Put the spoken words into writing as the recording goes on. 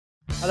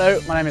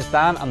Hello, my name is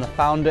Dan. I'm the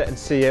founder and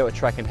CEO of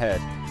TrekinHerd.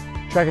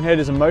 TrekinHerd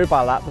is a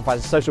mobile app that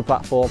provides a social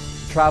platform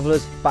for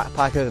travellers,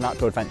 backpackers and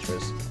outdoor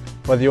adventurers.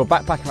 Whether you're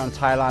backpacking around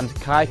Thailand,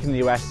 kayaking in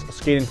the US or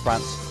skiing in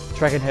France,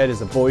 TrekinHerd is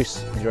the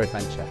voice of your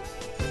adventure.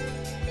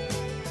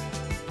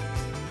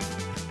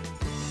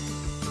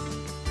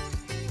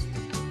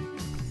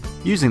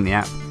 Using the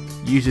app,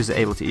 users are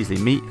able to easily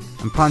meet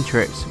and plan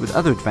trips with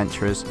other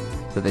adventurers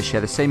that they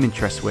share the same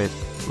interests with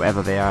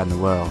wherever they are in the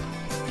world.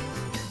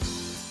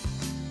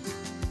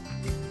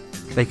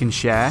 They can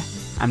share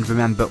and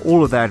remember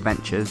all of their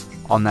adventures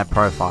on their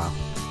profile,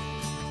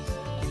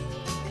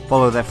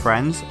 follow their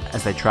friends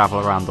as they travel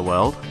around the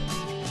world,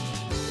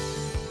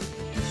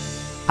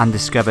 and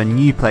discover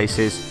new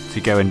places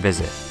to go and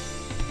visit.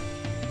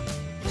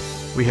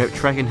 We hope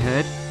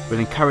TrekinHerd will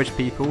encourage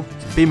people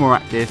to be more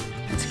active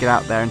and to get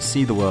out there and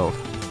see the world.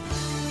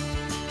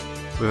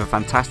 We have a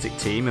fantastic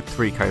team of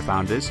 3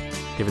 co-founders,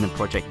 giving them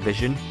project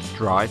vision,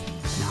 drive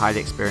and highly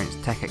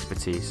experienced tech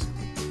expertise.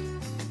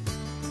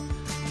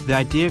 The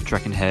idea of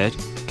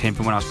TrekinHerd came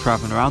from when I was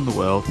travelling around the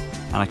world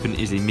and I couldn't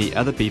easily meet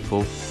other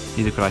people,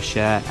 neither could I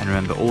share and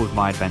remember all of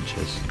my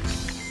adventures.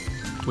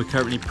 We're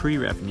currently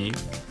pre-revenue.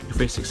 If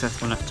we're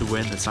successful enough to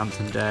win the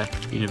Santander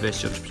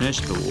University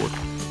Entrepreneurship Award,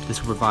 this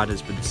will provide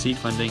us with the seed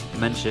funding,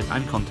 mentorship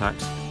and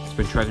contacts to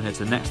bring TrekinHerd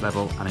to the next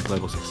level and a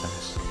global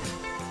success.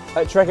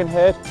 At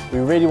TrekinHerd, we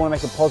really want to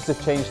make a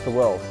positive change to the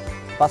world.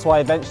 That's why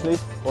eventually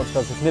we want to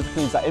build significant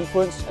users that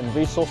influence and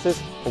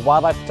resources for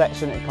wildlife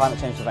protection and climate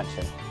change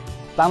prevention.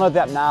 Download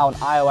the app now on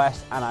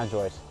iOS and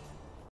Android.